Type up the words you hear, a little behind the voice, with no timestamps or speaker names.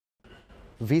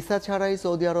Visa ছাড়াই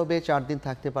Saudi আরবে 4 দিন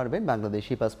থাকতে পারবেন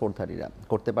বাংলাদেশি পাসপোর্টধারীরা,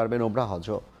 করতে পারবেন ওমরা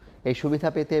হজও। এই সুবিধা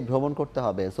পেতে ভ্রমণ করতে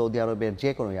হবে সৌদি আরবের যে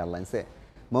কোনো এয়ারলাইন্সে।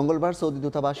 মঙ্গলবার সৌদি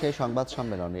দূতাবাসে সংবাদ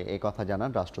সম্মেলনে এ কথা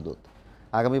জানান রাষ্ট্রদূত।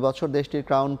 আগামী বছর দেশটির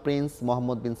ক্রাউন প্রিন্স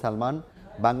মোহাম্মদ বিন সালমান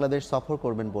বাংলাদেশ সফর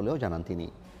করবেন বলেও জানান তিনি।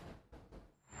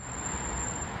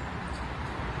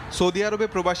 সৌদি আরবে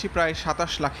প্রবাসী প্রায়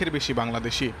 27 লাখের বেশি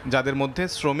বাংলাদেশি, যাদের মধ্যে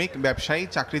শ্রমিক, ব্যবসায়ী,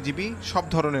 চাকরিজীবী সব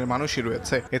ধরনের মানুষই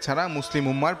রয়েছে। এছাড়া মুসলিম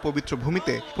উম্মার পবিত্র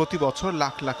ভূমিতে প্রতি বছর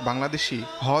লাখ লাখ বাংলাদেশি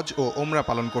হজ ও ওমরা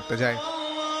পালন করতে যায়।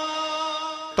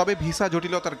 তবে ভিসা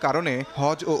জটিলতার কারণে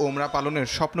হজ ও ওমরা পালনের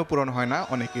স্বপ্ন পূরণ হয় না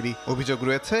অনেকেরই। অভিযোগ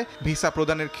রয়েছে ভিসা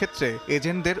প্রদানের ক্ষেত্রে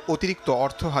এজেন্টদের অতিরিক্ত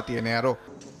অর্থ হাতিয়ে নেয়ারও।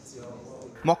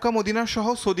 মক্কা মদিনা সহ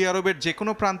সৌদি আরবের যে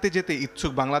কোনো প্রান্তে যেতে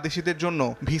ইচ্ছুক বাংলাদেশিদের জন্য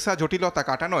ভিসা জটিলতা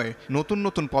কাটানোয় নতুন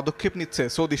নতুন পদক্ষেপ নিচ্ছে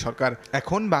সৌদি সরকার।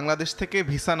 এখন বাংলাদেশ থেকে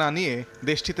ভিসা না নিয়ে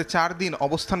দেশটিতে 4 দিন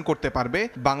অবস্থান করতে পারবে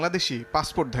বাংলাদেশি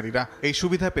পাসপোর্টধারীরা। এই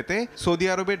সুবিধা পেতে সৌদি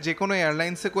আরবের যে কোনো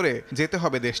এয়ারলাইন্সে করে যেতে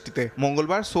হবে দেশটিতে।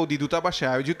 মঙ্গলবার সৌদি দূতাবাসে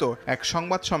আয়োজিত এক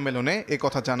সংবাদ সম্মেলনে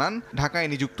একথা জানান ঢাকায়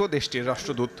নিযুক্ত দেশটির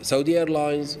রাষ্ট্রদূত। Saudi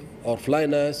Airlines or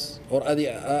Flynas or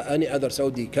any other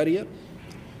Saudi carrier,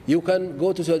 you can go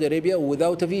to Saudi Arabia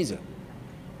without a visa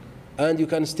and you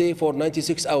can stay for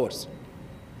 96 hours,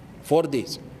 4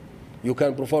 days. You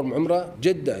can perform Umrah,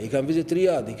 Jeddah, he can visit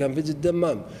Riyadh, he can visit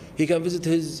Dammam, he can visit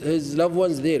his loved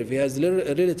ones there if he has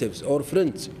relatives or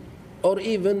friends or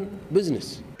even business.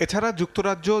 এছাড়া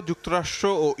যুক্তরাজ্য, যুক্তরাষ্ট্র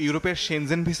ও ইউরোপের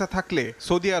Shenzhen visa থাকলে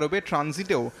Saudi আরবে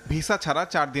ট্রানজিটেও visa ছাড়া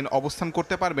 4 দিন অবস্থান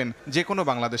করতে পারবেন যে কোনো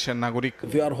বাংলাদেশের নাগরিক।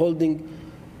 If you are holding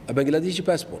a Bangladeshi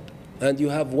passport and you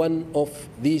have one of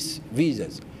these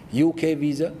visas, UK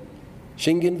visa,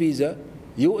 Schengen visa,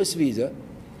 US visa,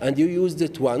 and you used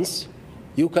it once,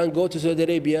 you can go to Saudi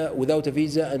Arabia without a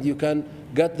visa and you can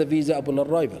get the visa upon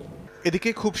arrival. এদিকে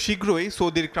খুব শীঘ্রই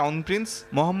সৌদির crown prince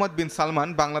Mohammed বিন সালমান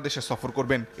বাংলাদেশে সফর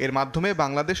করবেন। এর মাধ্যমে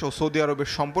বাংলাদেশ ও Saudi আরবের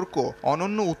সম্পর্ক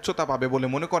অনন্য উচ্চতা পাবে বলে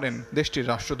মনে করেন দেশটির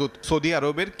রাষ্ট্রদূত। সৌদি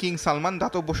আরবের কিং সালমান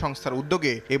দাতব্য সংস্থার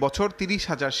উদ্যোগে এবছর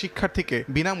 30,000 শিক্ষার্থীকে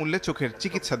বিনামূল্যে চোখের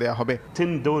চিকিৎসা দেওয়া হবে।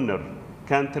 10 donor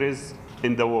countries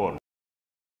in the world